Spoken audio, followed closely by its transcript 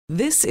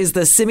This is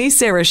the Simi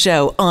Sara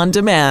Show on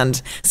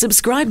demand.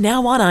 Subscribe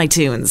now on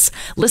iTunes.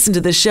 Listen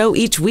to the show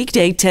each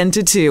weekday 10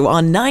 to 2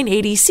 on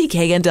 980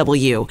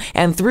 CKNW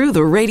and through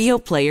the Radio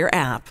Player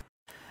app.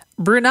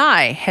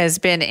 Brunei has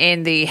been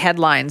in the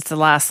headlines the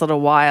last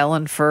little while,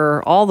 and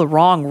for all the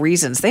wrong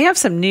reasons. They have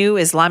some new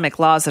Islamic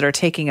laws that are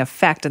taking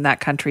effect in that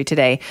country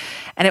today,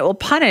 and it will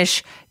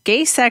punish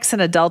gay sex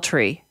and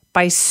adultery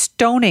by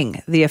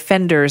stoning the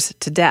offenders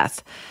to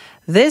death.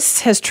 This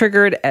has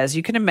triggered, as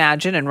you can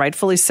imagine, and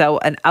rightfully so,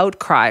 an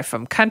outcry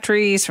from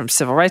countries, from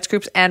civil rights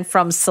groups, and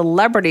from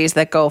celebrities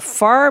that go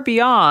far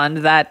beyond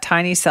that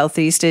tiny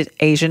Southeast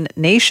Asian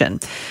nation.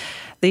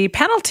 The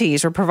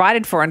penalties were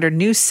provided for under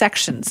new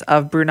sections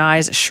of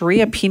Brunei's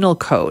Sharia penal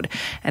code,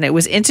 and it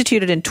was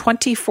instituted in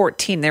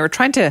 2014. They were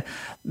trying to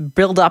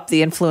build up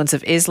the influence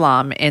of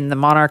Islam in the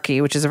monarchy,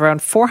 which is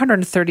around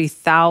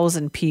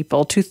 430,000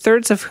 people,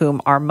 two-thirds of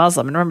whom are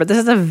Muslim. And remember, this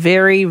is a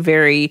very,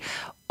 very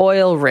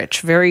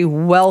oil-rich, very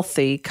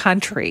wealthy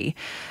country.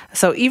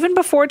 So even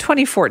before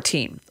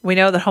 2014, we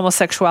know that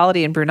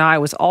homosexuality in Brunei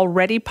was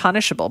already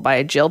punishable by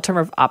a jail term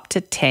of up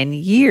to 10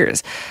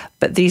 years.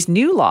 But these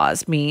new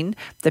laws mean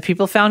that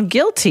people found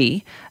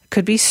guilty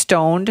could be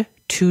stoned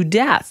to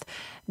death.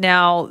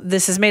 Now,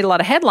 this has made a lot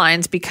of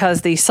headlines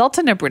because the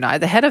Sultan of Brunei,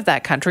 the head of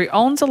that country,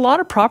 owns a lot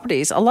of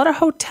properties, a lot of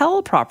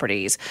hotel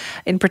properties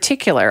in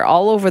particular,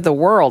 all over the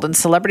world. And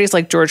celebrities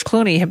like George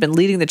Clooney have been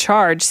leading the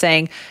charge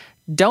saying,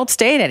 don't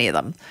stay at any of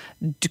them.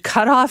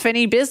 Cut off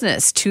any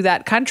business to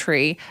that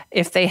country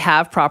if they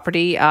have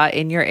property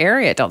in your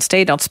area. Don't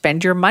stay, don't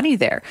spend your money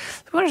there.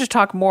 We wanted to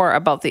talk more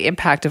about the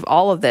impact of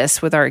all of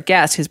this with our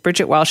guest, who's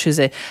Bridget Welsh, who's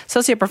an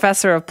associate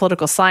professor of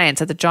political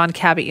science at the John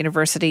Cabot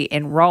University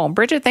in Rome.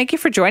 Bridget, thank you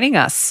for joining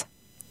us.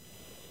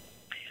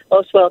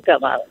 Most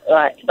welcome.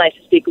 It's nice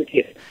to speak with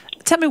you.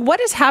 Tell me, what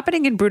is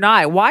happening in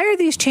Brunei? Why are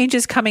these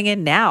changes coming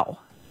in now?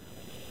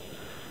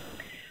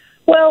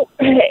 Well,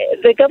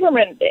 the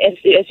government, as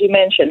you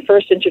mentioned,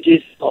 first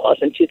introduced laws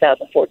in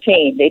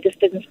 2014. They just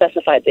didn't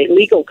specify the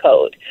legal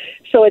code.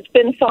 So it's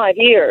been 5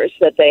 years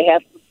that they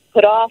have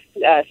put off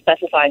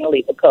specifying a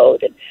legal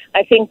code. And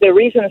I think the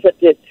reasons that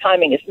the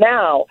timing is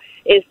now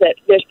is that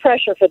there's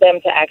pressure for them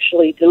to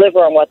actually deliver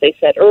on what they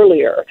said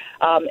earlier.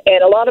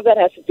 And a lot of that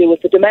has to do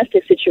with the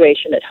domestic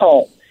situation at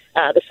home.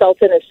 The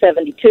Sultan is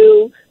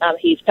 72.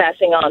 He's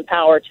passing on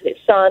power to his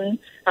son.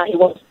 He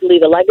wants to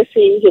leave a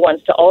legacy. He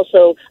wants to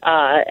also,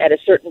 at a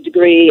certain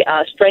degree,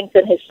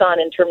 strengthen his son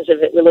in terms of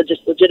religious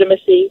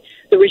legitimacy.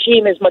 The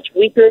regime is much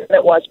weaker than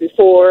it was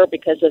before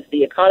because of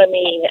the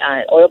economy.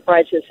 Oil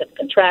prices have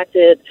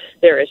contracted.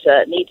 There is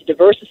a need to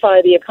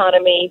diversify the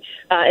economy.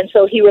 And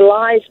so he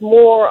relies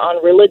more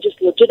on religious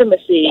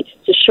legitimacy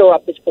to shore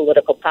up his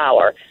political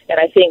power. And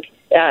I think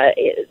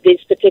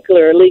this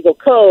particular legal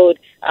code,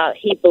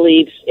 he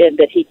believes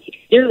that he can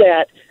do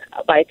that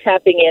by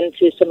tapping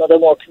into some of the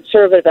more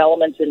conservative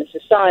elements in the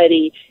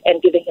society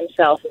and giving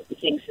himself, he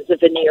thinks, as a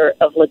veneer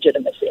of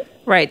legitimacy.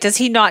 Right. Does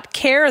he not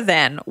care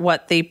then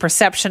what the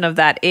perception of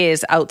that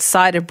is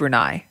outside of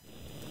Brunei?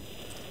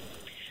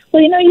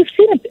 Well, you've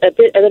seen a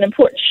bit of an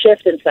important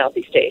shift in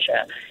Southeast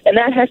Asia, and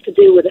that has to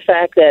do with the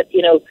fact that,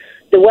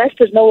 the West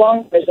is no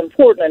longer as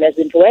important and as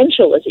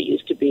influential as it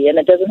used to be, and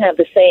it doesn't have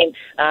the same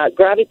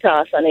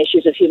gravitas on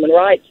issues of human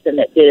rights than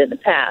it did in the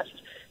past.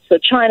 So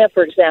China,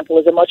 for example,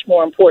 is a much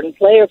more important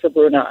player for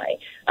Brunei.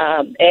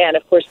 And,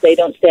 of course, they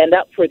don't stand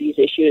up for these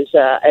issues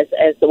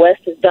as the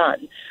West has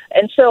done.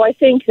 And so I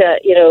think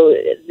that,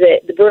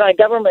 the Brunei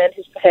government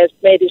has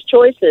made its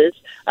choices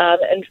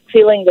and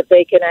feeling that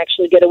they can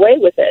actually get away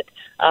with it.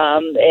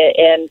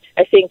 And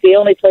I think the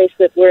only place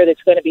where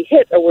it's going to be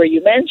hit, or where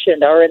you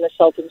mentioned, are in the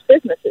Sultan's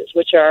businesses,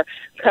 which are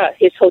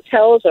his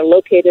hotels are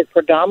located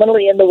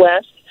predominantly in the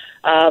West.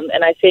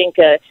 And I think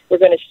we're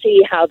going to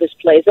see how this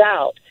plays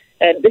out.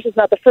 And this is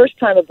not the first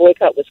time a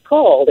boycott was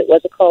called. It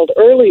was called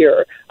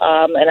earlier.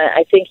 And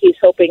I think he's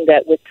hoping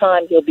that with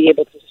time he'll be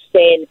able to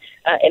sustain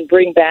and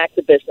bring back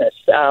the business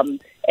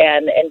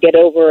and get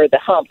over the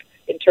hump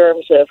in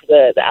terms of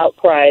the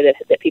outcry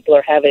that people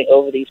are having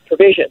over these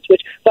provisions,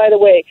 which, by the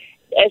way,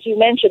 as you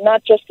mentioned,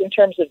 not just in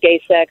terms of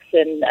gay sex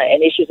and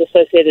issues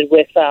associated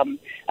with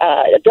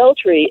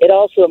adultery, it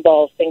also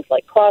involves things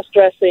like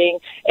cross-dressing,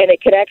 and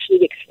it could actually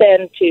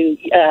extend to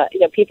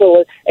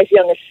people as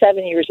young as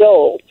 7 years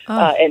old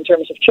in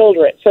terms of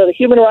children. So the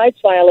human rights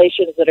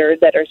violations that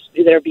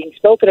are being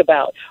spoken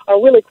about are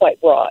really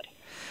quite broad.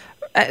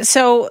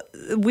 So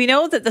we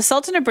know that the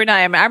Sultan of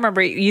Brunei, I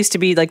remember it used to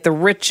be like the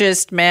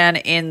richest man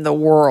in the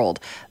world.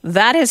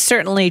 That has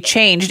certainly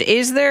changed.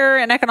 Is there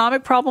an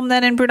economic problem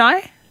then in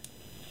Brunei?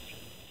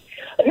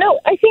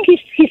 No, I think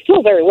he's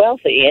still very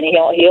wealthy, and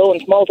he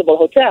owns multiple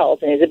hotels,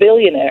 and he's a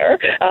billionaire,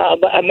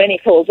 many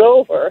folds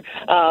over.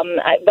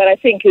 But I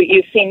think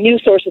you've seen new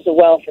sources of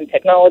wealth in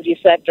technology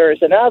sectors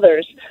and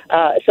others,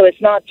 so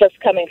it's not just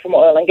coming from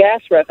oil and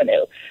gas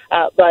revenue.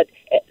 But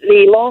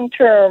the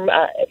long-term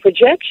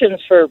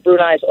projections for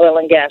Brunei's oil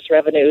and gas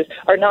revenues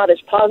are not as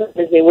positive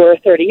as they were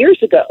 30 years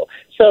ago.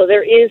 So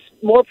there is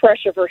more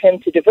pressure for him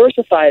to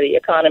diversify the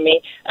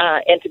economy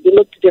and to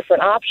look to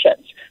different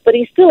options. But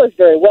he still is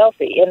very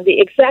wealthy, and the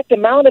exact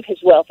amount of his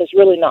wealth is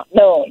really not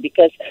known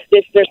because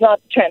there's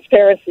not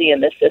transparency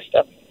in this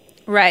system.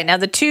 Right. Now,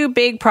 the two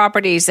big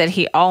properties that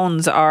he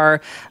owns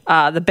are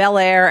the Bel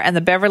Air and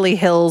the Beverly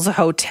Hills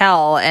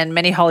Hotel. And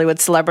many Hollywood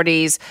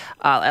celebrities,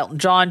 Elton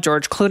John,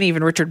 George Clooney,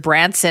 even Richard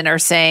Branson, are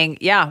saying,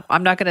 yeah,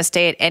 I'm not going to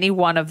stay at any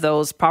one of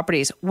those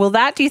properties. Will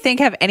that, do you think,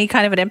 have any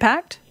kind of an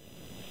impact?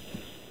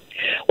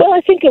 Well, I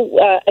think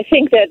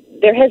that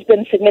there has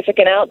been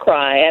significant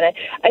outcry, and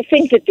I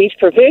think that these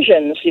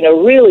provisions,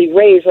 really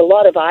raise a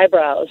lot of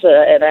eyebrows,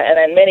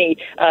 and many,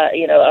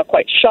 are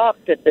quite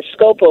shocked at the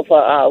scope of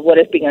what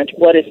is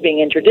being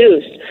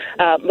introduced.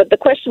 But the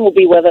question will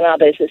be whether or not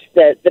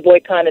that the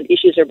boycott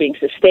issues are being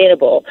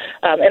sustainable.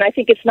 And I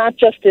think it's not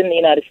just in the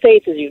United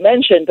States, as you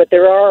mentioned, but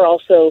there are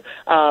also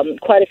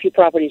quite a few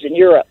properties in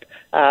Europe.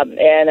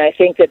 And I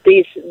think that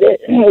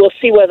we'll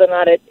see whether or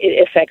not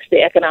it affects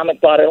the economic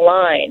bottom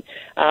line.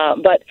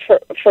 But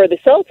for the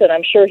Sultan,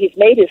 I'm sure he's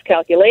made his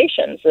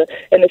calculations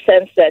in the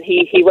sense that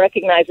he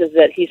recognizes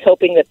that he's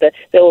hoping that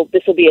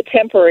this will be a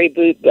temporary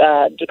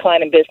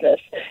decline in business,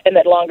 and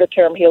that longer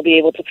term he'll be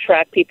able to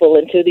attract people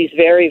into these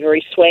very,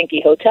 very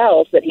swanky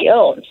hotels that he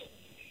owns.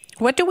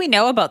 What do we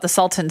know about the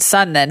Sultan's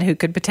son, then, who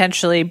could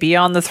potentially be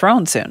on the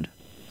throne soon?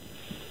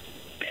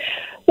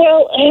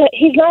 Well,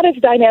 he's not as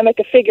dynamic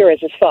a figure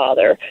as his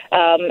father,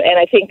 and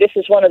I think this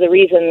is one of the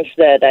reasons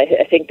that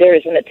I think there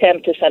is an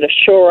attempt to sort of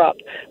shore up.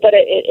 But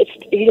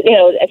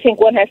I think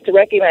one has to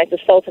recognize the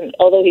Sultan,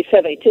 although he's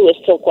 72, is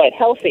still quite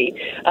healthy,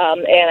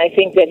 and I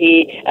think that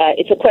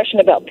it's a question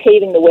about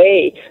paving the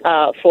way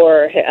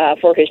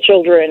for his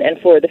children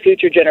and for the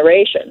future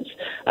generations,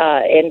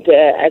 and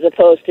as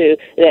opposed to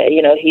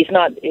he's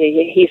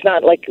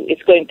not like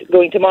it's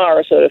going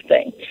tomorrow sort of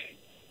thing.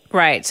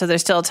 Right. So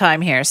there's still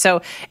time here.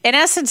 So in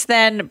essence,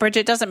 then,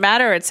 Bridget, doesn't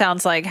matter, it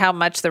sounds like, how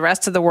much the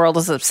rest of the world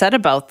is upset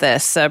about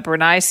this.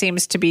 Brunei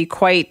seems to be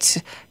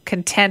quite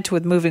content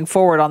with moving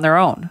forward on their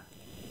own.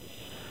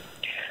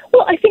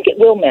 Well, I think it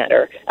will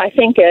matter. I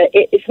think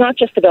it's not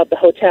just about the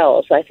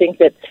hotels. I think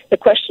that the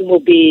question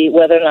will be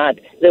whether or not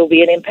there will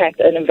be an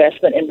impact, an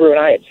investment in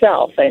Brunei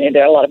itself. I mean,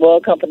 there are a lot of oil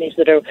companies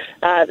the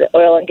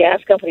oil and gas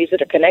companies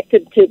that are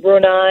connected to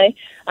Brunei.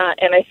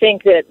 And I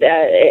think that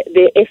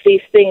if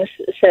these things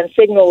send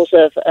signals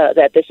of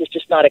that this is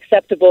just not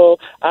acceptable,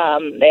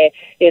 then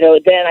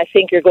I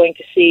think you're going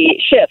to see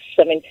shifts.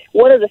 I mean,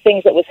 one of the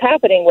things that was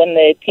happening when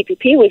the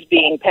TPP was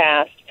being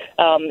passed,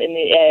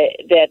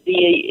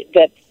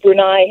 that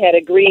Brunei had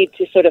agreed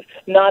to sort of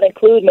not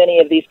include many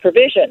of these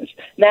provisions.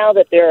 Now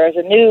that there is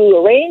a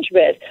new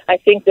arrangement, I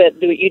think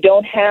that you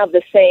don't have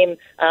the same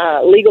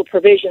legal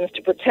provisions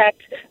to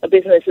protect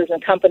businesses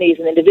and companies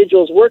and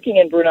individuals working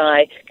in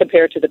Brunei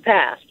compared to the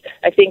past.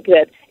 I think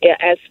that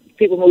as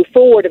people move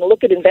forward and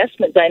look at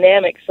investment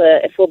dynamics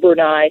for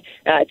Brunei,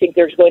 I think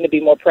there's going to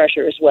be more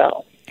pressure as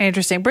well.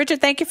 Interesting.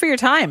 Bridget, thank you for your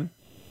time.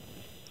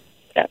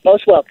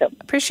 Most welcome.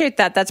 Appreciate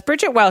that. That's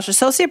Bridget Welsh,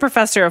 Associate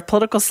Professor of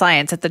Political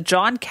Science at the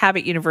John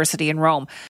Cabot University in Rome.